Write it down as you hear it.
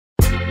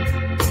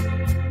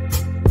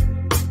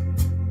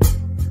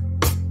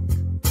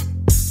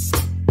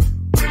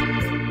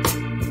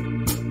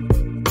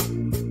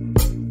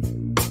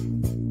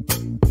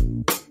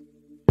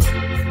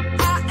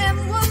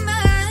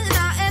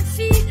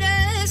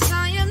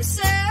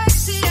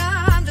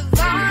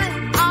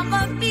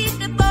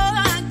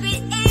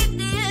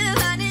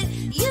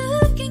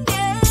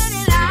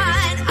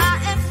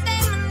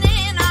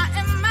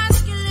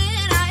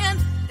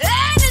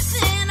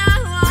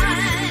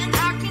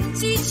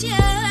teach you,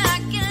 I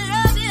can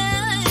love you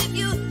if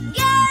you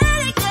got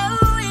it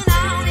going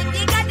on. If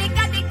you got it,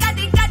 got it, got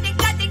it, got it,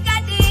 got it,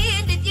 got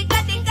it. If you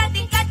got it, got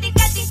it, got it,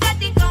 got it,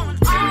 got it going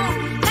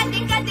on. Got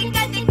it, got it,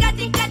 got it, got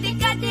it, got it,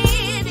 got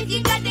it. If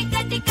you got it,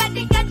 got it, got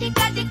it, got it,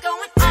 got it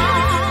going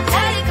on.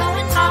 Got it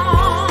going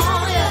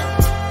on, yeah.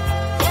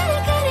 Got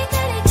it, got it,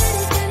 got it, got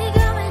it, got it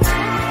going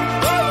on.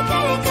 Got it,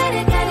 got it, got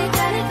it, got it,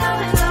 got it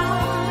going on.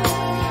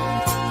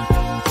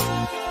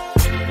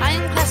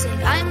 I'm classic,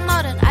 I'm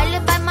modern, I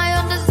live by my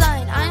own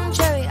design. I'm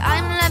cherry,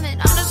 I'm lemon,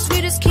 I'm the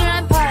sweetest key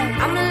lime pie.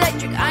 I'm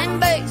electric, I'm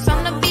bass,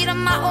 I'm the beat of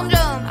my own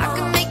drum. I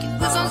can make you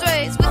goosebumps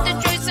race with the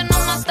tracing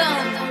on my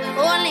thumb.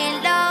 Only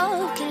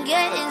love can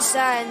get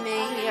inside me.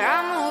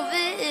 I'm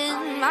moving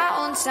in my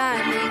own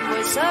timing.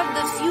 Voice of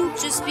the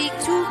future, speak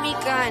to me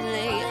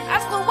kindly.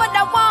 Ask for what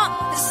I want,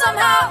 and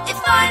somehow it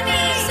find me.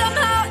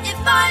 Somehow it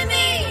find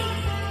me.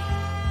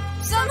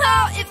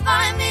 Somehow it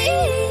find me.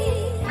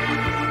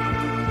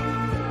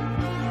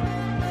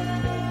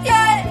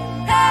 Yeah,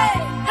 hey,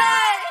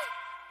 hey.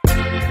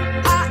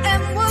 I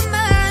am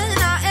woman,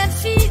 I am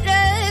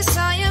fearless, I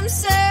am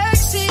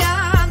sexy,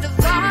 I'm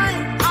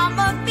divine. I'm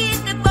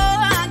unbeatable,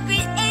 I'm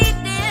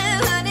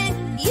creative, honey.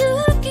 You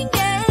can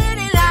get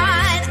it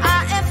right. I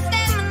am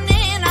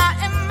feminine, I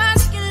am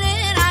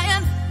masculine, I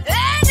am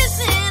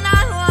anything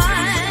I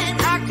want.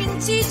 I can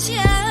teach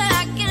you,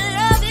 I can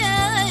love you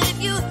if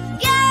you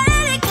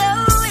got it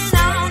going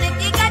on. If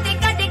you got it,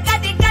 got it,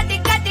 got it, got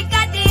it, got it,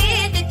 got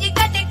it. If you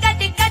got it,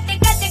 got it, got it,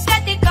 got it,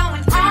 got it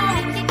going on.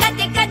 If you got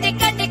it, got it,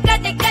 got it,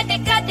 got it, got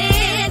it, got it.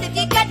 If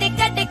you got it,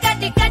 got it,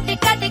 got it, got it,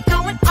 got it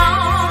going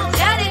on.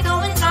 Got it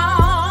going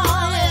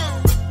on,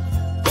 yeah.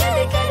 Got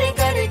it, got it,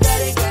 got it,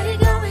 got it, got it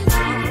going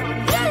on.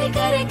 Got it,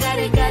 got it, got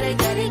it, got it,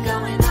 got it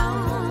going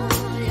on,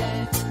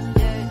 yeah,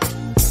 yeah.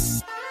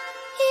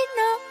 Eat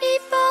no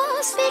evil,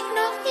 speak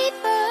no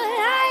evil.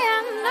 I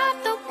am not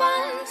the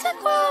one to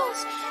cross.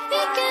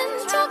 They can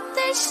talk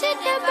that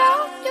shit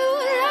about you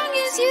as long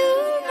as you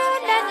know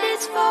that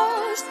it's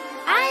false.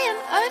 I am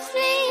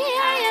earthly,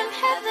 I am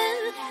heaven,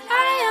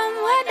 I am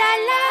what I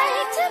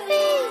like to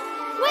be.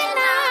 When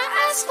I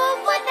ask for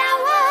what I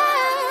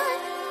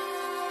want,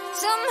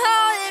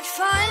 somehow it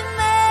find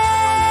me.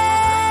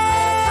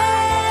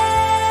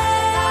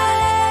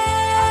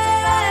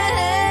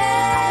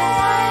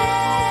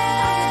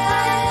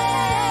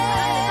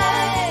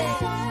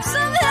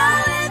 Somehow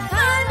it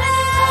find me.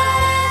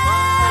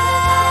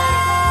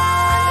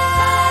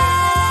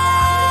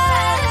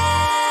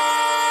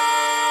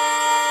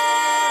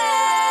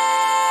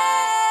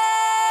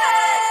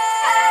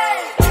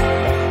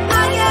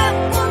 I am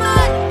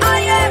woman, I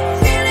am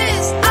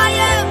fearless, I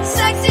am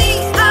sexy,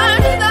 I'm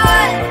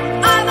divine.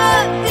 I'm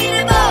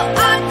unbeatable,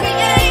 I'm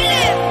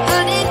creative,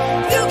 honey.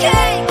 You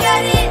can't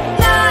get it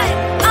right.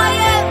 I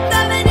am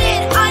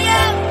feminine, I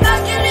am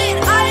masculine,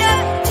 I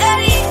am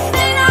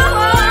anything I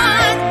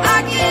want. I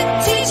can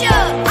teach you,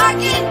 I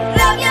can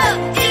love you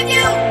if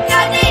you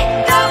got it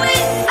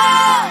going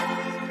on.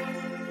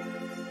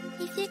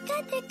 If you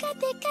got it,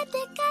 got it, got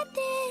it, got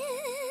it.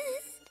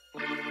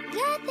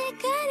 Got it,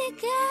 got it,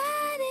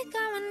 got it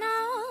going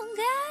on.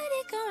 Got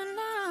it going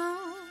on.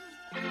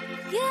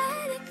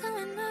 Got it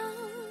going on.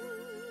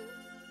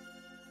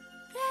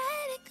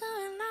 Got it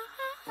going on.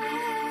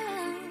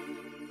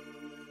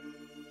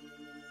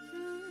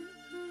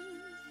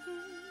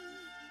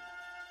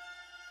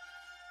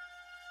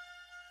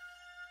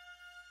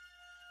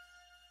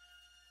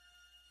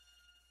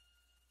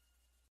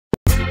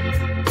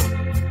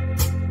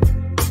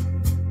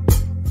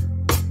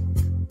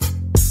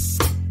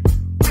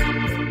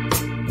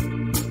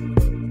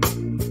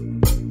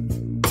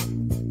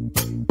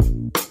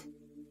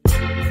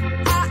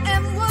 I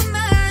am woman,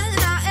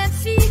 I am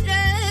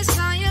fearless,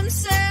 I am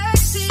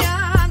sexy,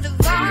 I'm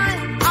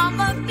divine. I'm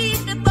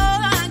unbeatable,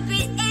 I'm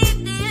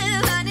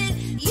creative, honey.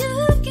 You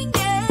can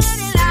get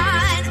it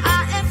right.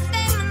 I am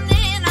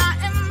feminine, I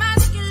am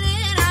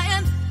masculine, I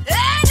am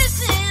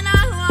anything I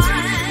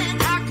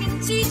want. I can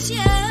teach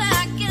you,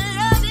 I can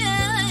love you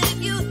if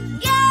you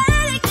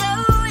got it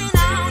going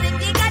on. If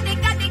you got it,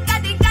 got it,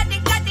 got it, got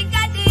it, got it,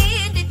 got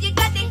it. If you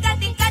got it,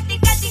 got it, got it,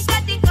 got it,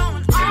 got it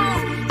going on.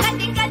 Got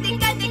it, got it,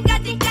 got it,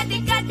 got it, got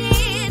it, got it.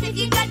 If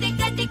you got it,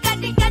 got it,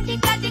 got it, got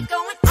it, got it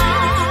going on.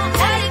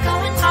 Got it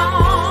going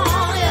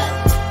on, yeah.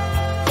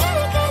 Got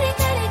it, got it,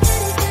 got it,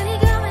 got it, got it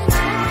going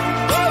on.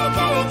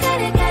 Got it,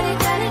 got it, got it,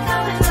 got it, got it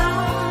going on.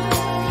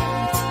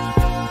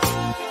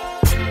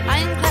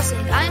 I'm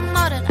classic, I'm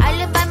modern, I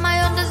live by my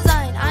own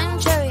design. I'm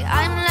cherry,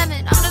 I'm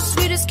lemon, I'm the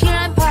sweetest key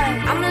lime pie.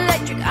 I'm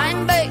electric,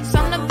 I'm bass,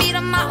 I'm the beat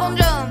of my own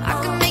drum. I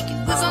can make you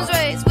goosebumps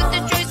race with the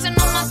tracing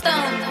on my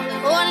thumb.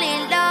 Only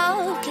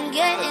love can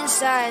get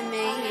inside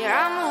me.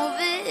 I'm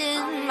moving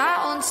in my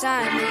own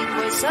timing.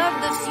 Voice of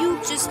the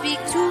future, speak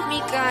to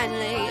me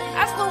kindly.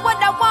 Ask for what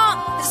I want,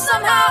 and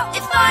somehow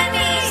it find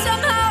me.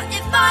 Somehow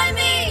it find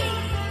me.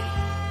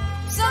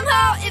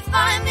 Somehow it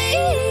find me.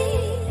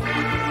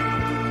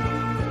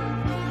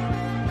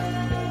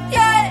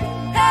 Yeah,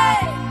 hey,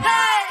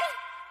 hey.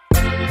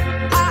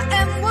 I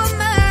am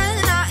woman,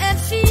 I am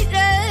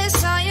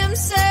fearless, I am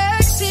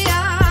sexy,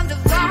 I'm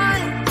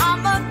divine.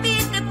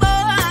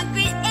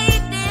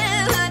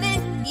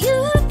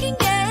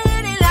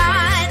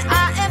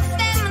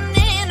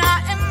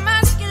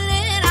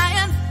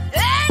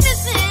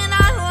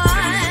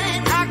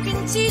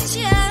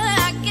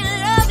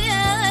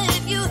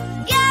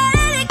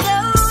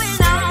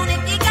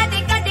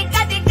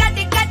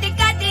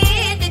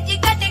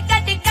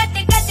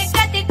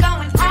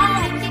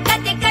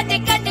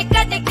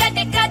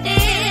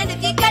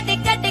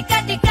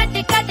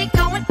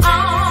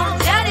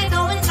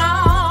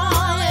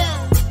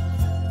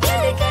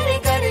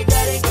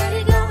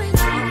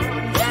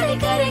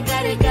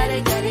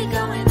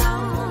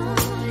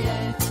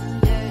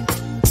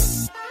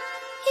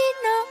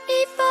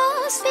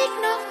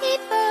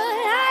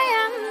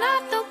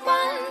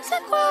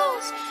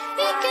 consequence.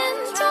 They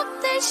can talk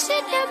their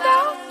shit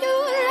about you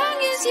as long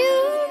as you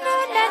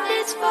know that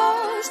it's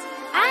false.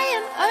 I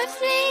am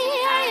earthly,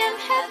 I am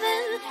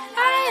heaven,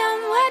 I am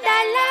what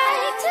I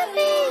like to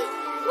be.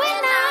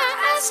 When I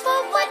ask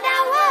for what I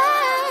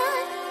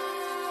want,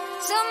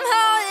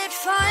 somehow it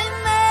finds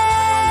me.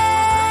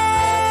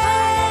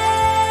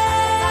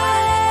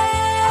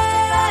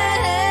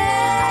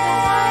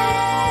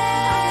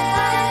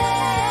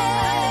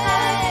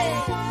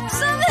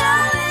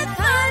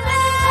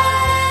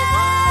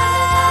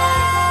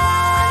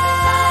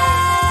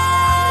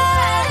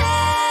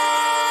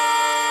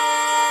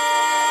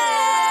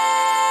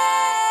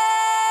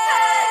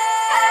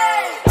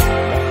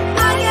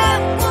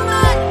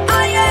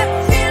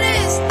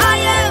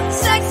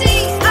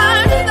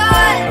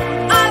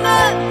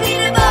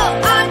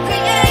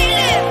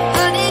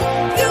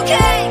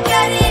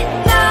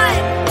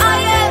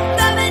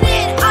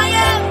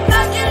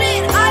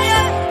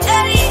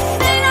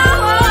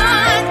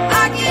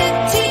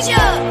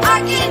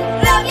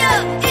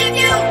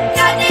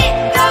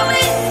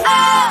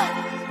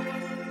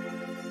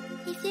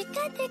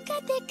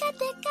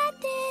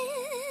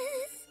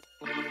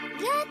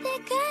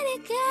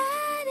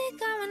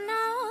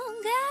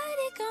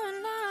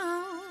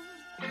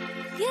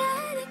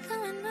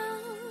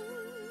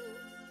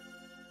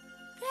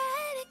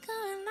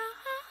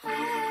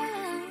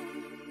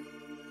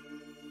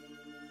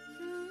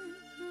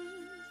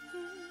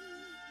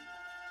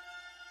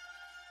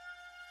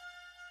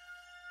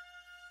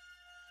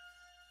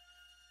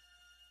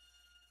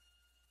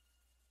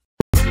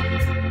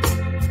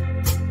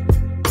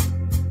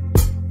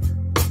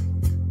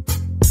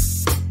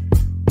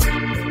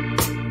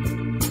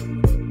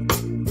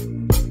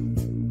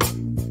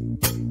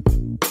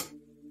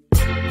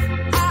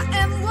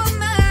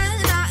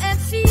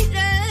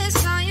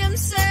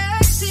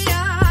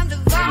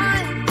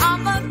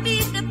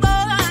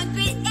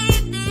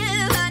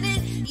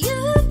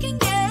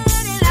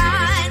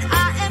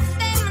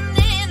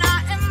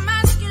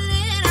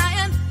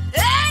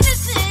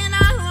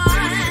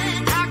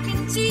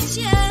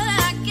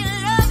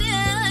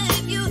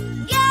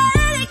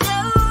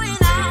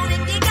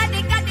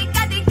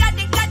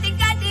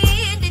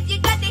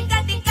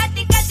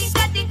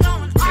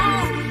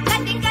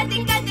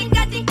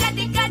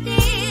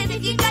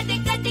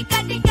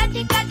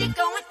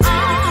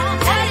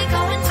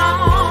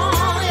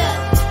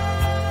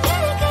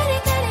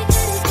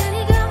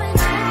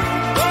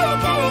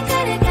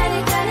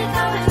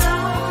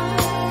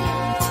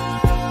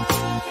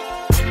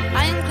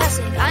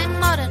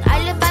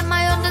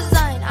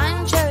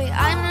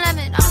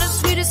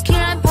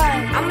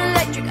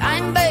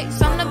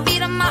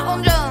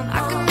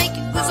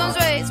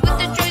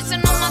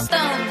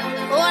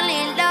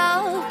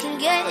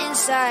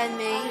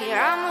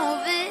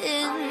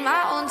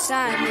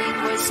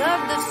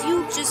 Of the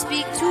future,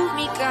 speak to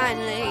me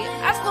kindly.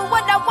 Ask for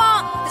what I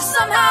want, and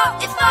somehow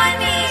it find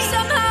me.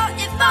 Somehow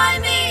it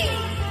find me.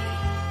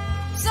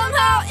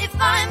 Somehow it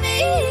find me.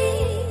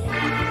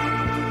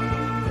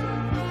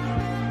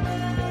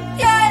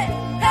 Yeah,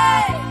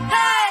 hey,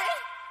 hey.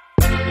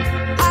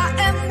 I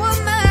am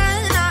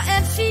woman, I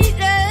am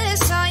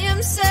fearless, I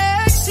am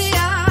sexy,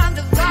 I'm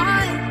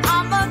divine.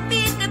 I'm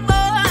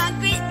unbeatable, I'm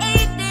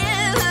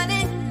creative,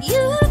 honey.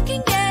 You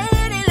can get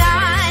in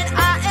line.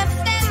 I am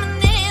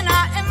feminine, I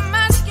am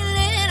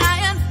masculine, I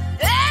am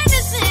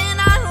anything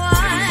I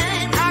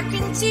want. I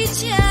can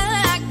teach you,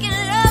 I can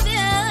love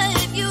you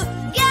if you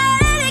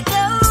get it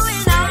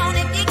going on.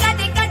 If you got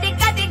it, got it,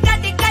 got it,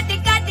 got it, got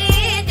it, got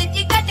it. If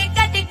you got it,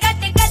 got it,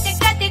 got it, got it,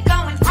 got it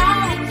going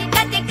on. If you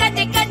got it, got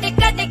it, got it,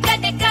 got it,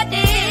 got it, got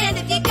it.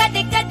 If you got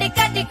it, got it,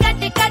 got it,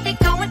 got it, got it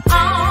going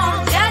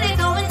on. Got it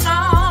going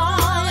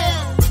on.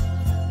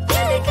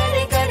 Got it, got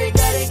it, got it,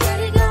 got it, got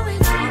it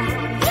going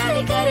on. Got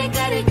it, got it,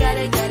 got it, got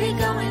it, got it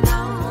going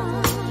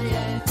on.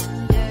 Yeah,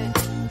 yeah.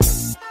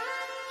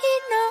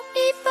 Eat no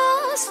evil,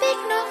 speak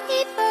no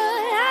evil.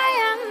 I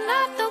am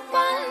not the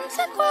one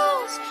to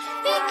close.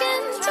 They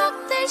can talk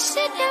their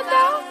shit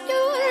about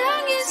you as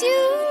long as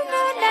you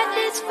know that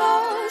it's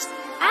false.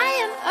 I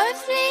am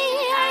earthly,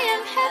 I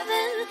am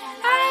heaven,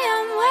 I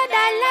am what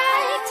I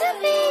like to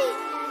be.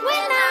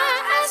 When I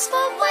ask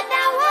for what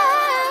I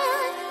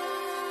want,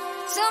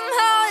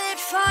 somehow it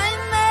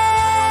finds me.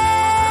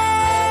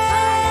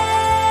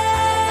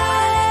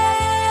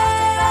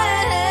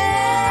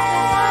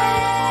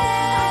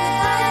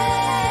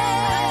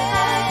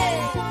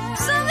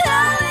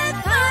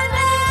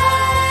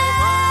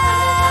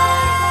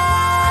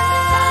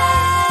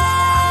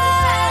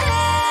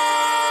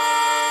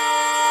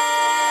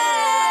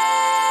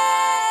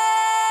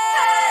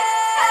 Hey,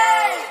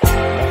 hey.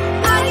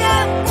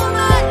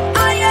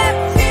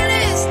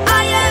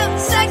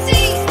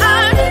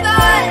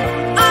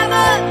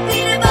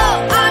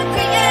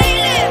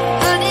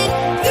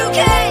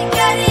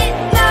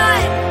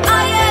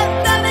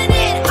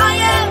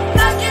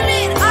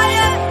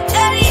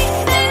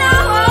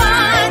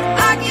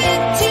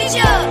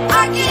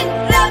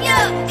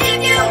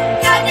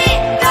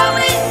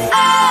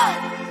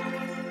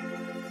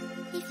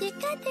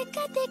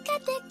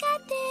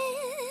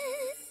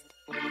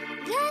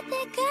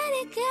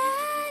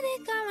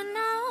 going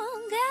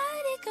on,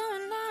 got it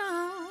going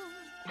on,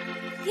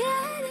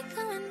 got it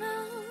going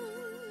on,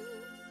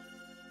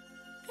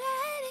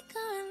 got it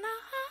going on.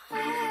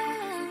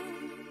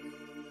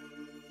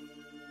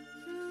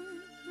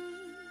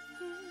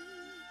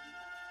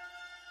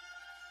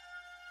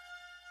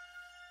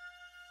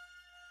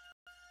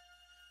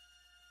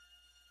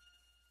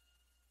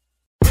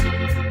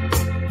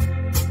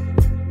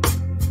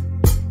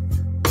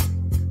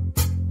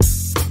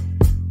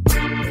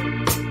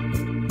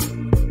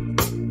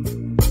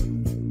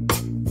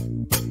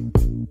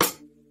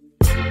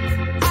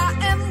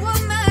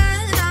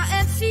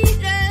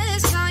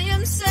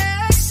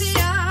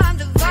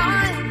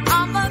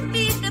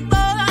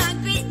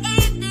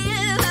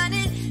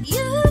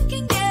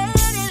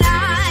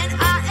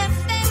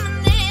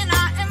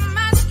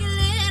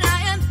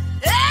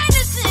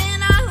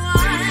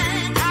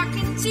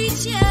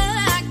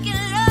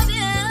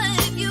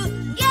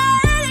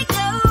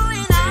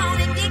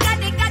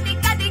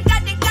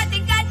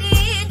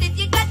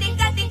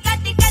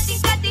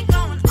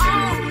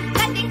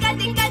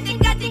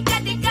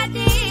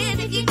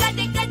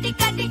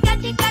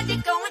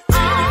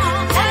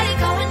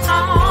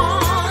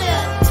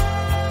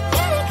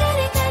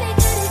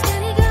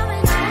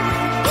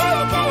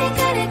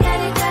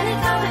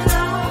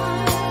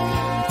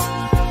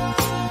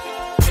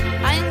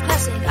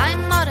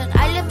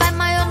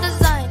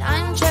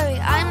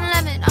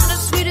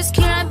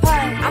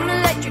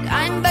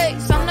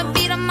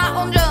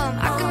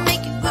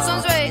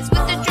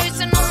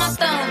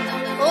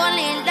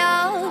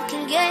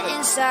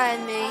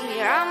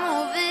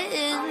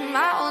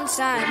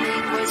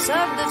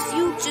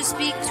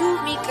 Speak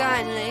to me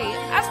kindly.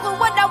 Ask for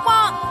what I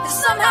want, and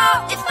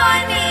somehow it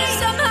find me.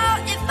 Somehow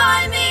it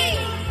find me.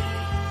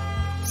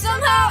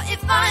 Somehow it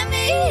find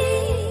me.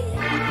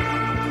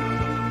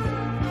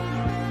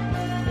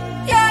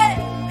 Yeah,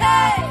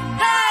 hey,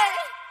 hey.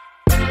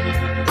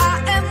 I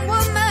am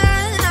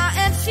woman, I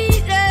am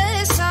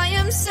fearless, I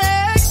am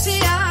sexy,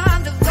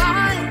 I'm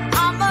divine.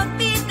 I'm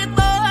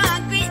unbeatable,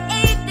 I'm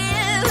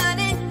creative,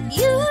 honey.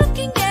 You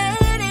can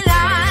get in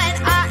line.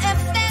 I am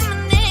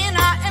feminine, I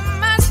am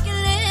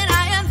masculine,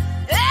 I am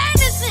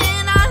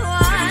anything I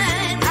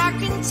want. I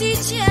can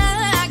teach you,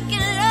 I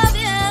can love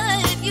you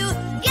if you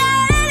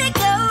get it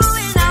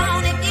going on.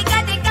 If you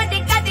got it, got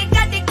it, got it,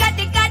 got it, got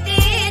it, got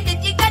it. If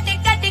you got it,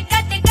 got it,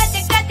 got it, got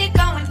it, got it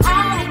going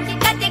on. If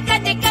you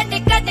got it, got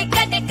it, got it, got it,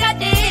 got it,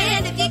 got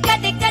it. If you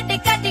got it, got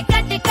it, got it,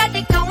 got it, got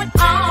it going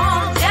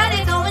on. Got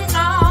it going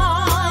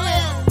on.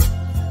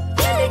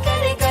 Got it,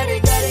 got it, got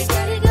it, got it,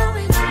 got it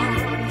going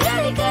on.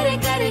 Got it, got it,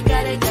 got it,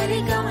 got it, got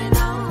it going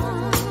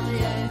on.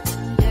 Yeah,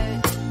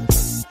 yeah.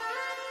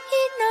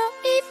 Eat no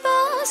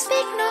evil,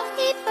 speak no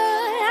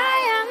evil. I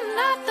am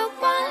not the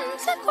one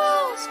to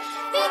close.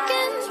 We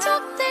can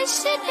talk that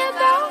shit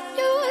about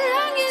you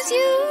long as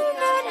you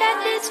know that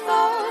it's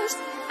false.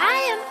 I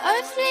am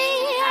earthly,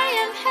 I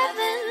am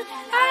heaven,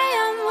 I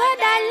am what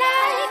I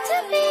like to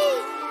be.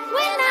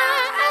 When I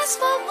ask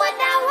for what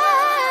I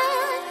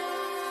want,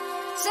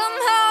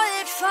 somehow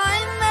it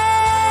find me.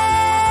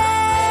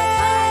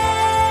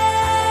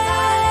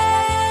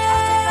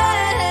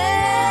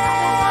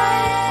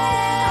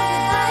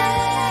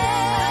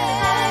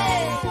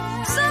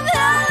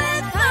 Somehow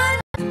it find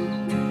me.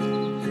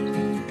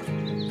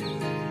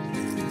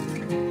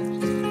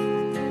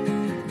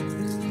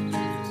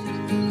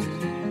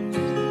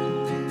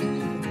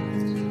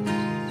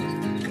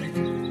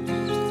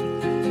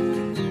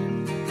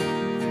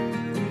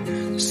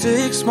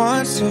 6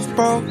 months of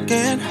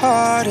broken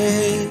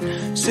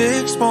hearted,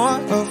 6 more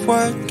of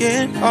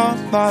working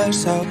on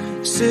myself.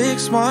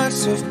 6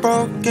 months of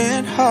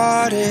broken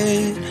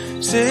hearted,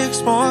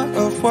 6 more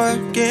of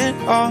working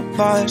on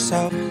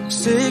myself.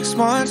 6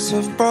 months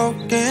of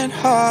broken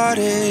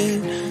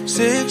hearted,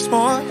 6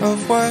 more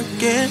of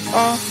working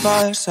on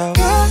myself.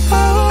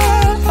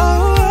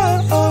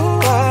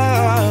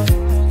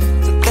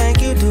 So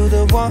thank you to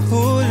the one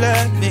who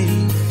let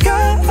me go.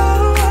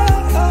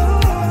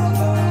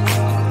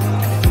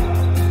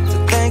 So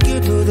thank you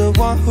to the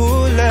one who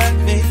let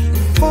me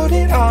hold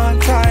it on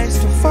tight,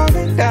 still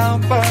falling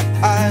down, but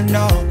I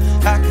know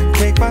I can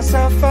pick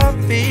myself up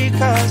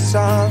because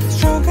I'm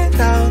stronger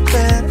now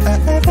than I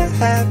ever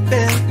have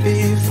been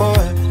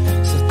before.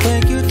 So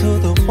thank you to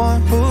the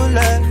one who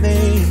let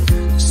me.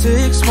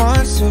 6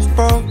 months of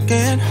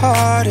broken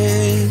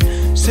hearted,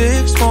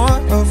 6 more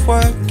of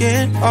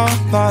working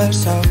on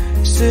myself.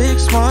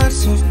 6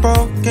 months of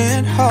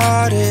broken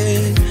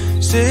hearted,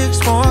 6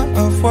 more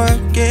of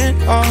working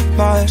on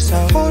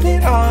myself.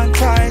 Holding on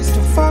tight,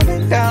 still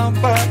falling down,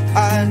 but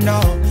I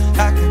know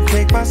I can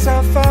pick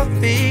myself up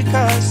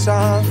because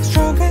I'm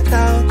stronger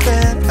now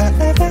than I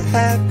ever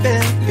have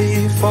been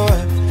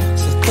before.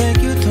 So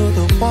thank you to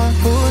the one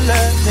who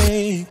let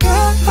me go.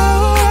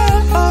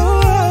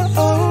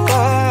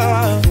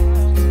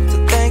 So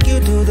thank you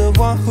to the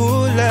one who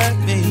let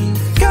me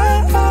go.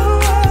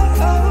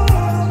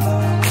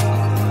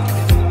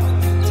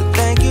 So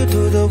thank you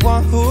to the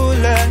one who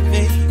let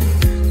me.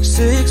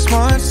 6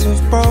 months of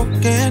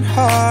broken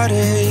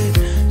hearted,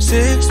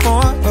 6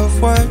 more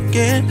of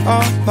working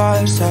on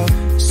myself.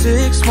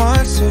 6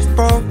 months of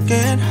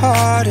broken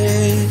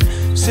hearted.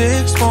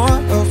 6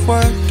 more of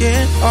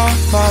working on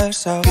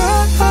myself.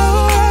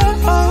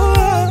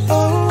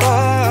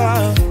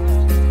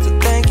 So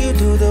thank you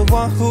to the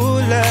one who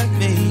let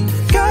me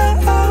go.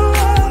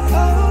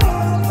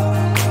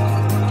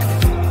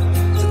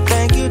 So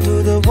thank you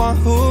to the one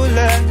who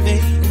let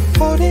me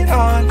holding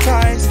on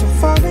tight, still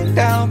falling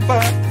down,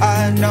 but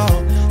I know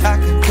I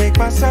can pick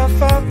myself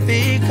up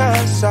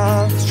because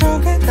I'm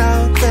stronger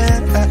now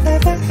than I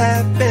ever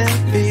have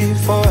been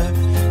before.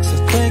 So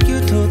thank you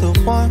to the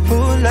one who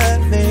let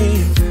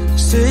me.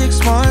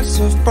 6 months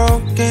of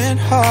broken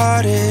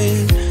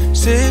hearted.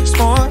 6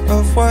 more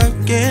of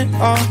working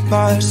on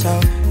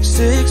myself.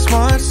 6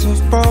 months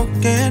of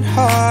broken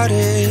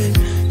hearted.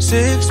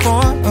 6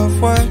 more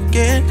of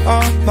working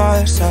on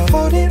myself.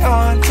 Holding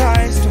on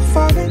tight, still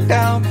falling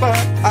down,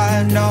 but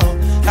I know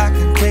I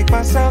can pick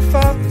myself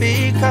up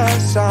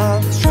because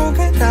I'm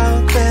stronger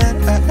now than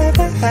I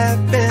ever have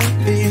been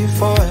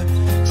before.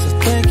 So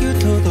thank you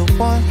to the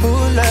one who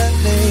let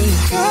me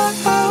go.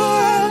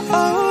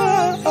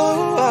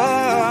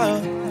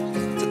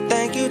 So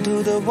thank you to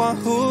the one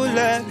who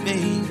let me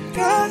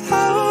go.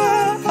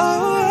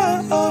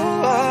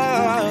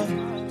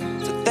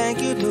 So thank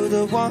you to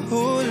the one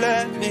who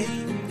let me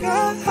go.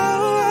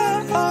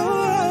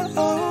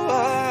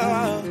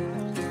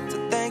 So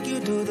thank you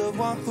to the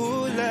one who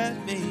let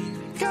me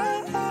go.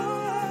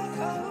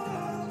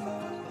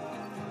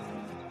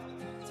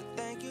 So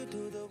thank you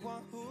to the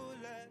one who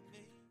let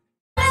me.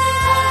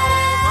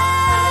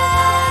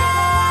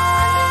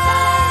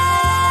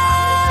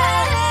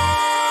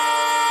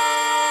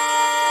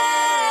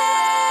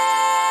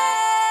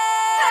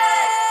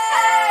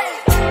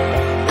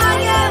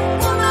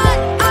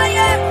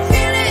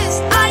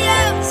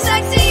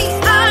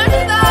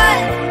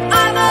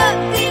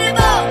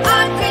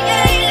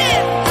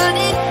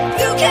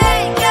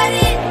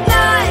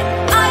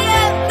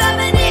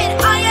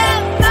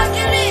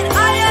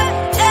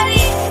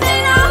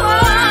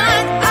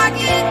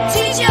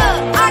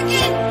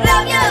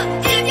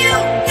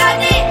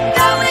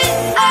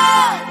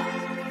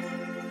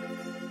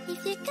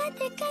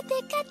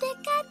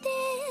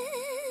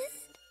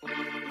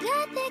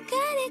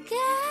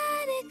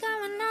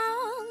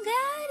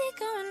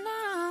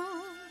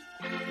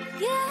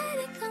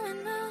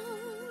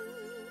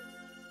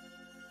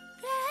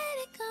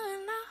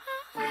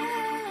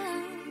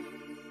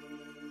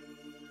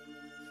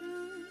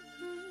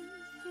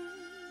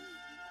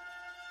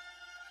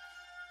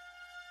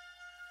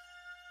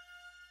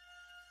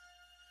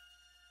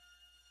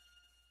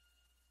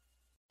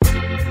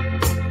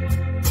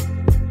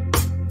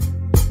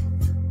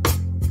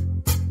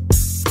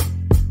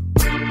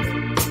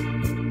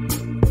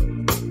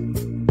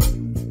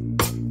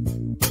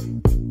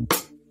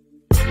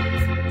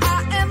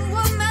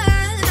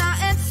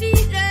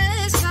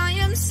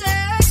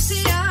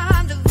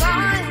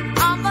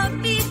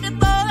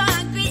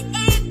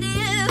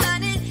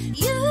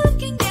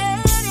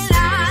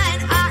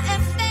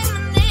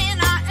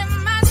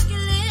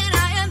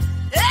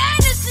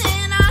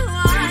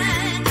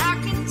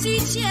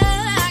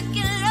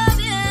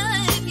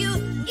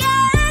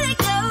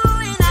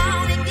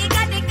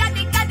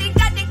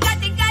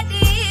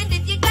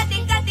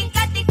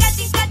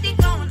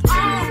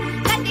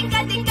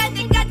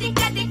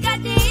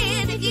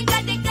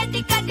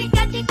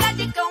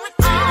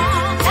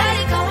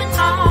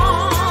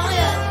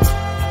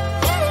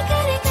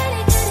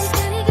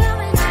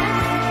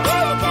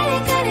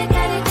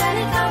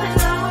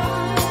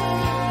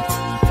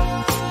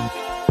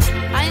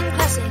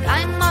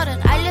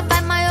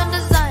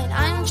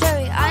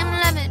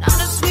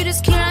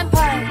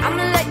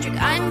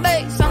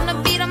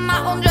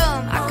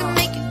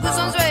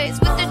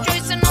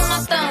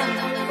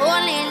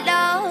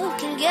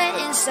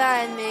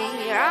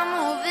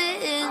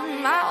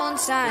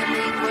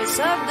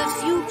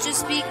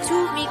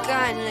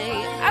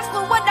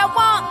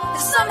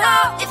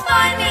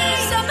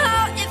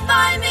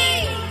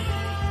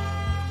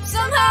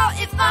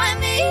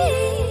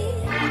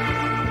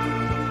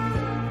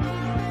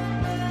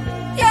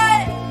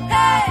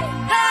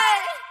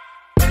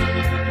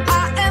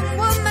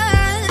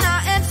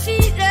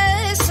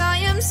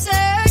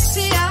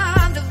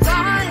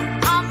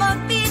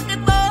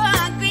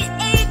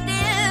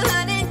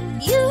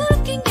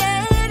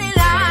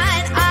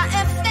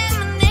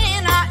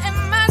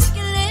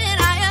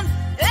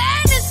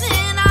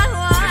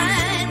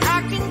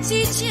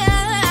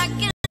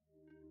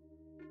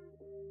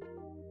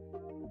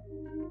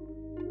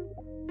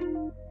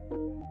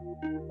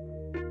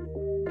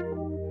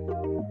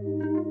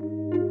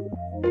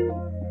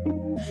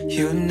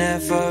 You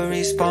never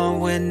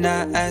respond when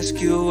I ask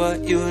you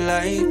what you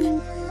like.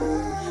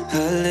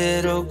 A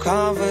little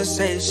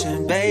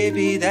conversation,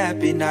 baby, that'd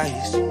be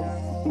nice.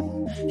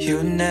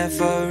 You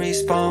never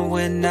respond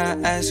when I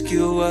ask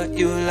you what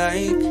you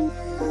like.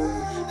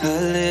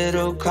 A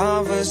little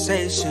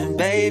conversation,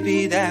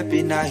 baby, that'd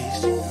be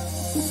nice.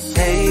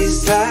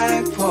 Tastes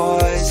like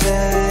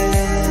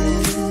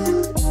poison,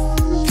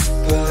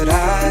 but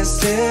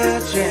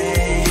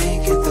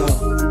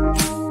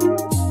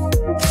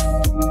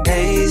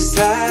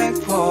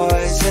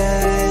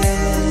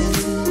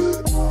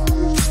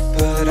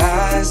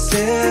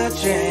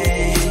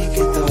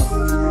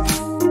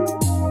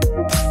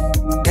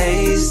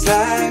tastes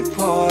like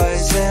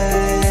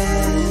poison,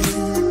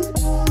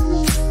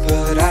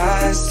 but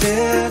I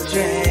still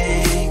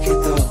drink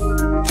it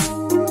though.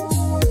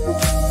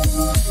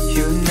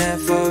 You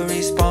never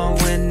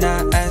respond when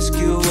I ask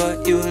you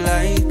what you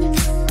like.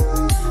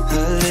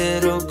 A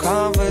little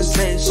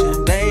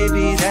conversation,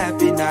 baby, that'd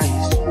be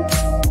nice.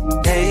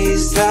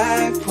 Tastes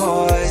like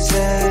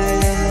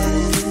poison,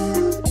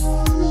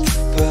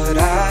 but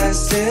I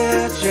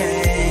still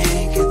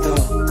drink it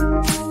though.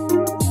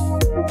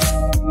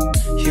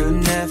 You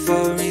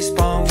never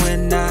respond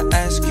when I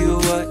ask you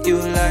what you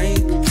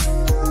like.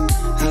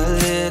 A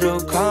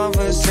little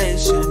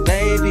conversation,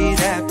 baby,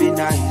 that'd be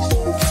nice.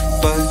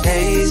 But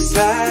tastes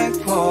like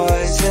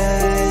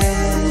poison,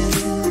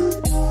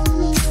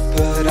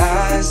 but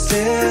I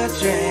still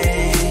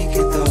drink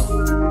it though.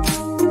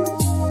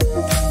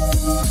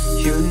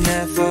 You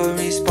never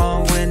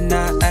respond when I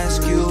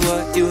ask you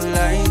what you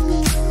like.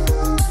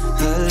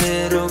 A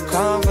little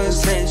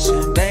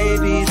conversation,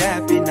 baby,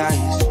 that'd be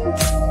nice.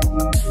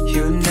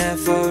 You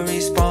never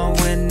respond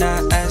when I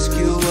ask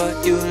you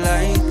what you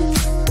like.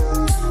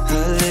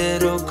 A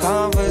little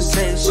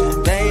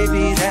conversation,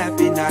 baby, that'd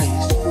be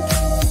nice.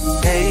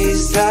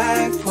 Tastes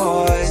like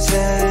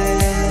poison,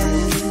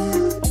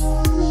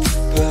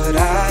 but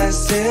I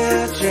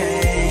still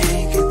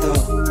drink it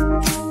though.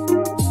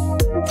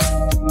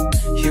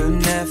 You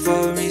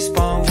never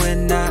respond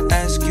when I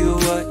ask you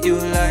what you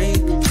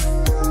like.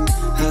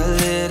 A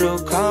little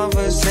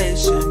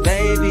conversation,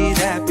 baby,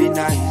 that'd be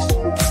nice.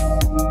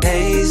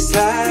 Tastes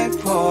like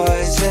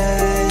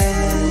poison,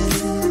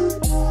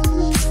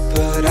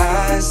 but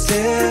I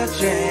still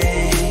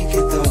drink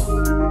it though.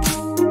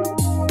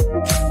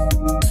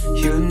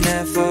 You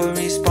never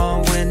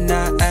respond when I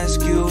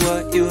ask you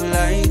what you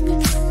like.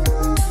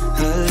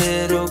 A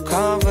little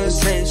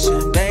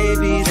conversation,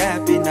 baby,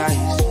 that'd be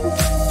nice.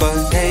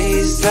 But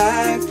tastes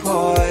like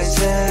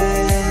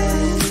poison,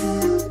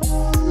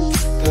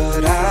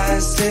 but I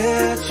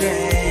still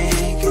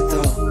drink it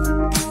though.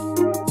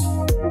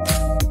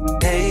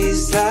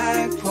 Tastes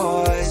like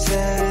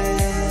poison,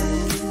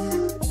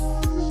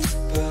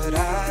 but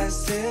I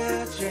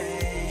still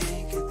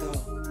drink it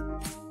though.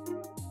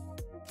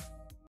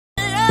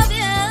 Love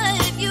you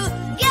if you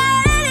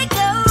got it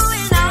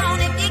going on.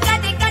 If you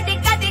got it, got it,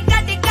 got it,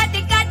 got it, got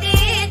it, got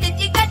it. If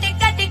you got it,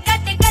 got it,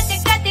 got it, got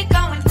it, got it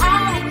going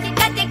on. If you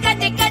got it,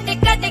 got it, got it,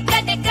 got it,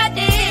 got it, got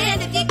it.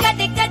 If you got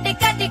it, got it,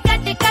 got it,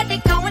 got it, got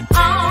it going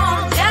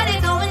on. Got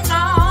it going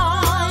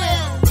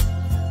on.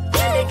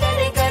 Got it, got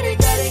it, got it,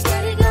 got it,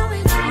 got it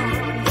going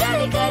on. Got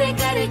it, got it,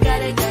 got it,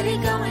 got it, got it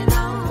going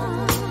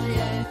on.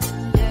 Yeah,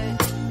 yeah.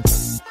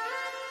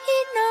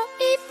 Eat no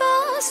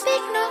evil,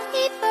 speak no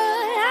evil.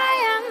 I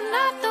am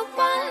not the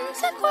one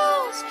to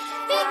close.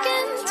 They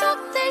can talk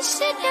their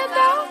shit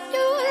about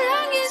you,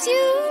 long as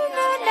you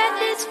know that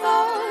it's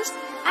false.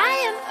 I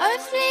am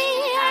earthly,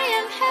 I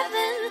am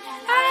heaven,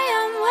 I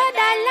am what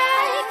I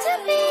like to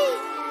be.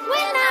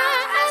 When I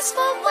ask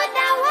for what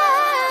I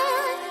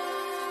want,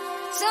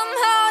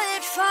 somehow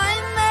it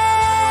finds me.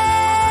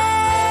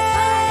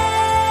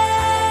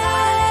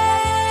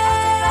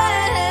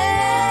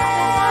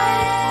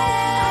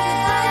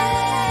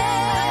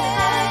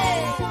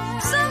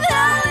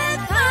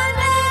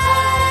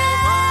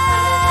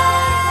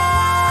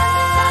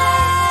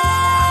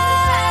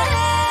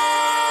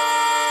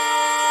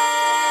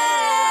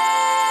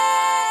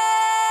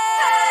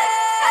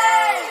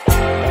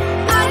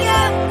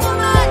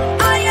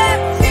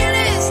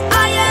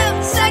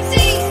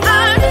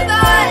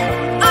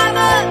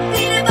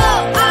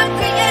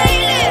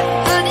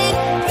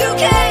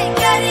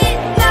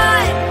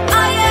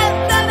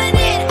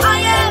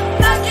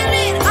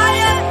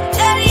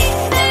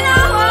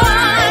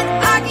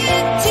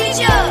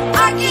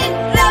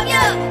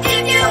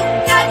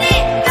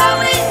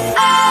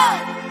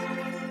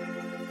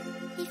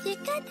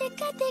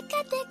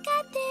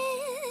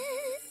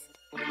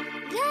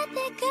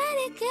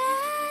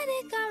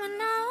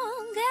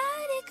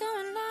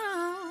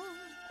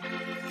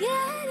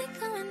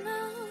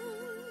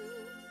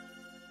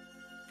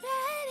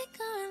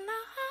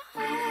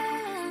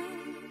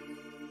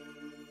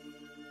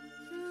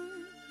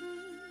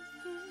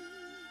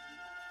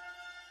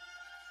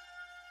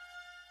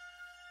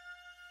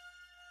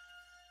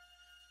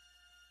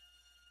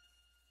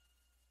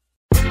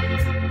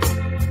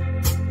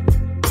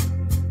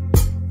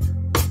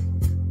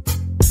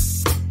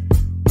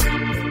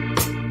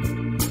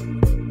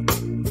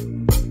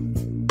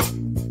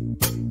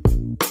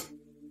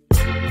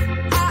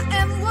 I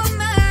am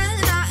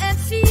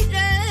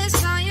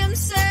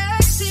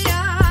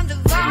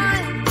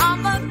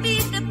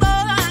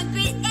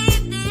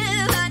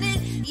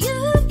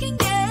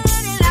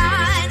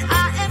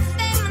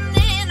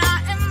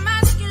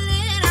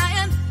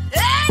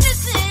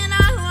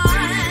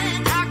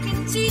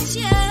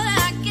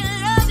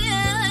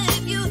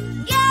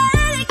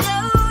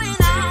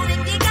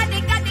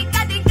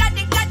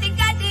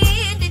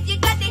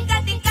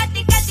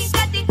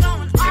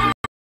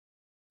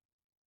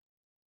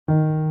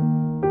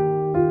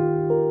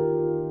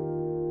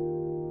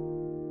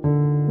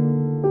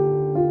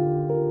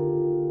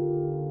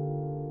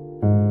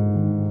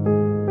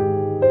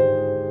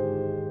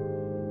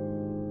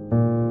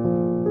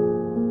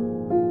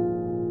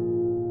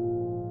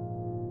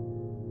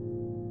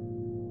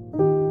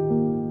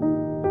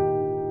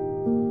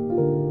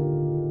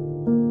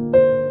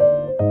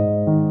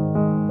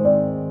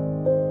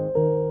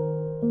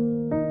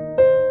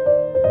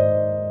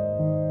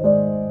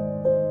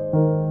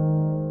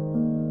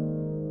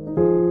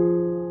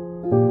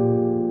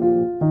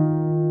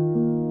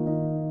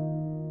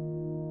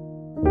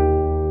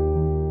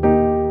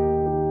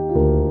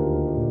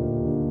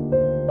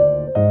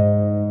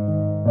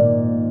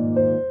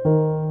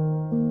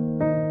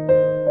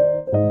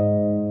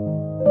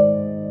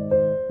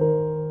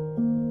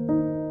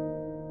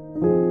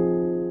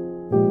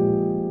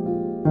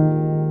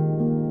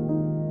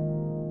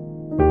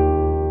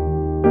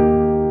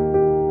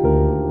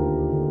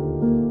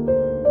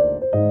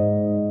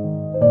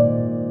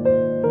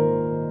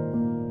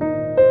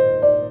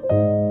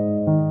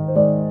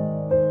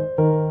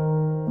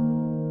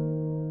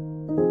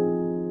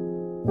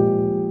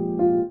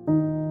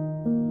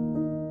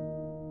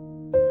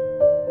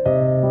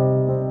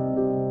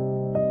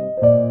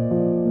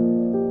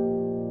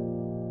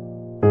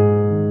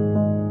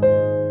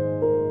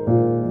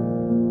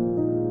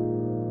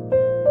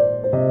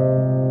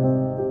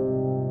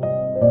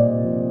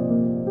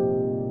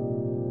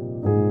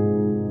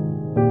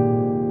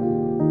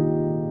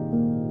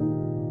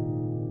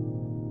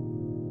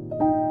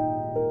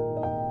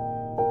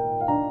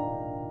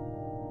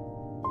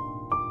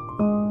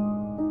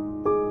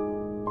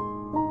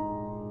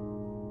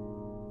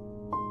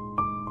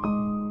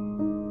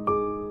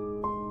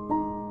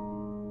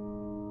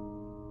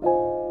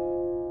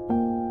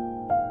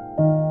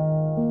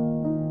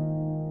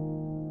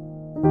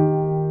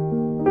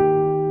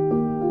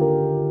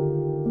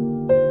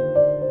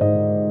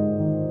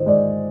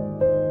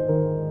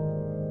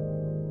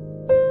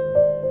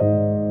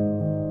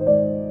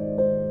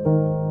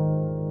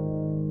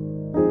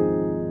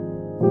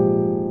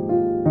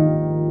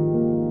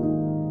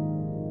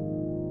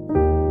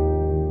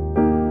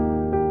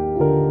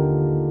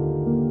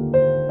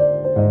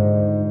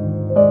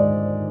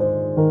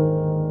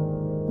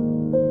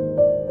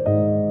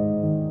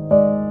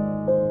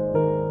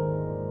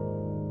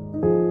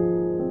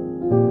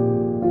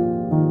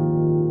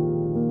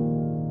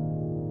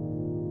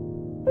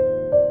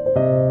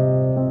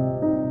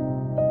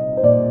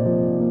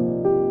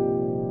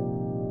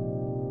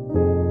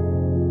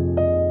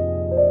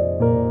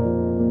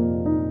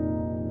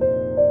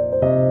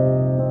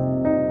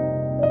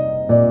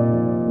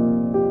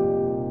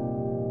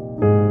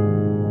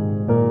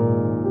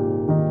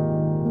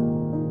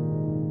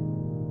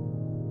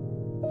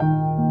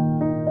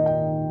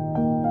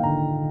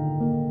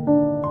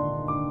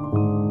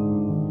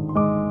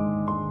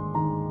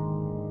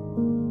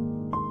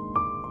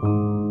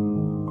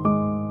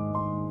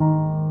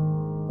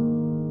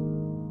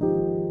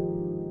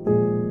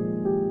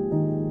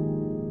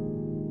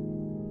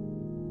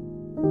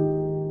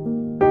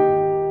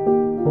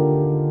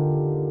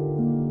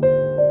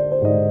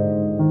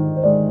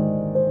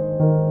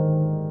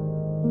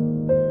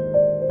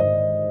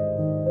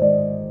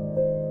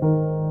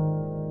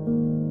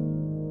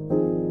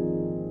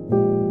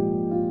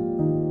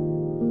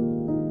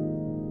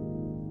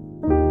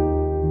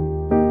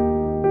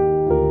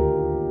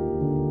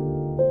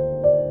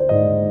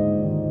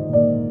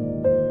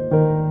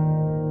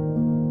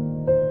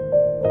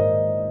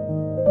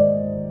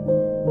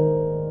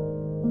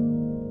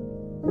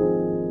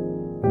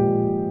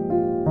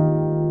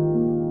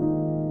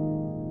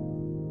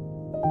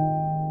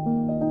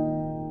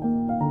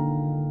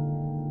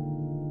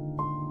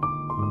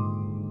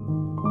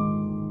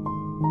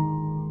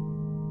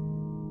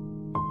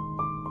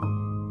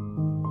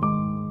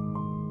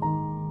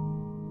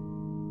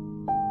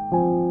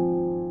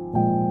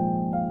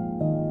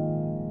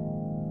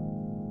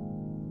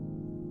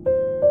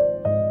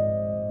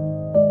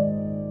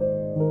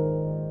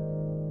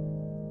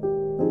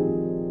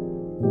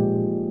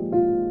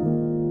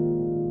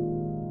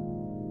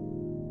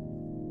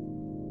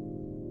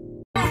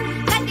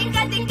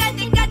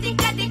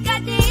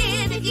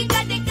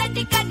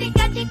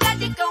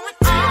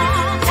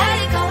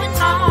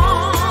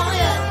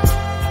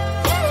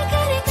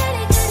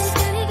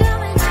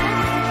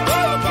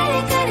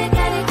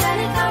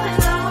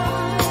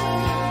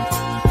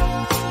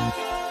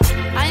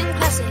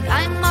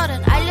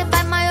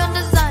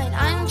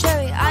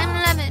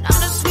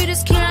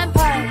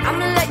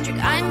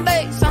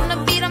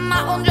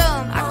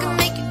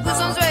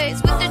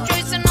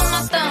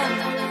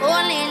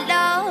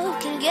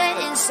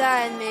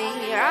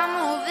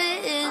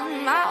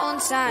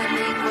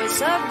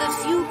Voice of the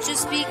future,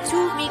 speak to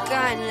me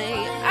kindly.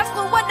 Ask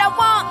for what I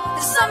want,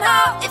 and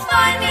somehow it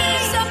find me.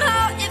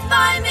 Somehow it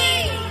find me.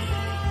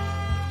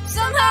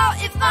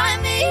 Somehow it find me.